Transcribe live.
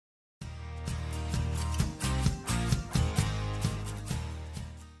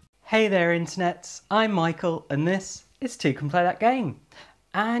Hey there internets, I'm Michael and this is Toucan Play That Game.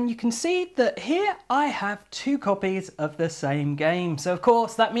 And you can see that here I have two copies of the same game. So of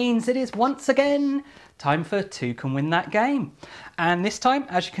course that means it is once again time for Toucan Win That Game. And this time,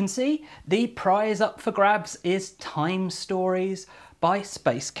 as you can see, the prize up for grabs is T.I.M.E Stories by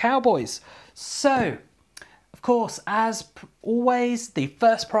Space Cowboys. So, of course, as always, the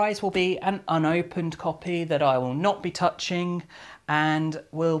first prize will be an unopened copy that I will not be touching and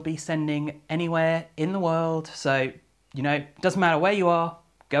will be sending anywhere in the world. So, you know, doesn't matter where you are,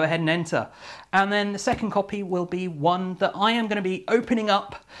 go ahead and enter. And then the second copy will be one that I am going to be opening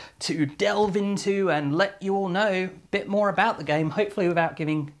up to delve into and let you all know a bit more about the game, hopefully without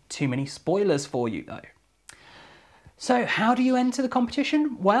giving too many spoilers for you though. So how do you enter the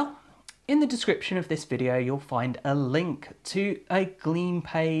competition? Well, in the description of this video, you'll find a link to a Gleam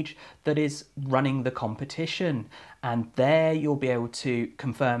page that is running the competition. And there you'll be able to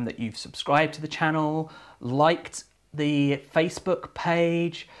confirm that you've subscribed to the channel, liked the Facebook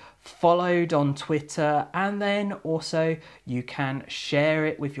page, followed on Twitter, and then also you can share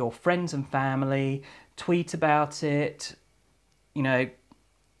it with your friends and family, tweet about it, you know,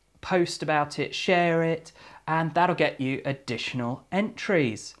 post about it, share it, and that'll get you additional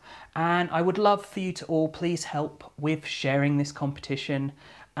entries. And I would love for you to all please help with sharing this competition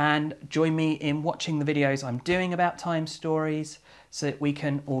and join me in watching the videos I'm doing about T.I.M.E Stories so that we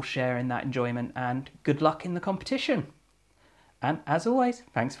can all share in that enjoyment, and good luck in the competition. And as always,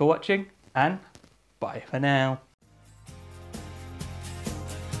 thanks for watching and bye for now.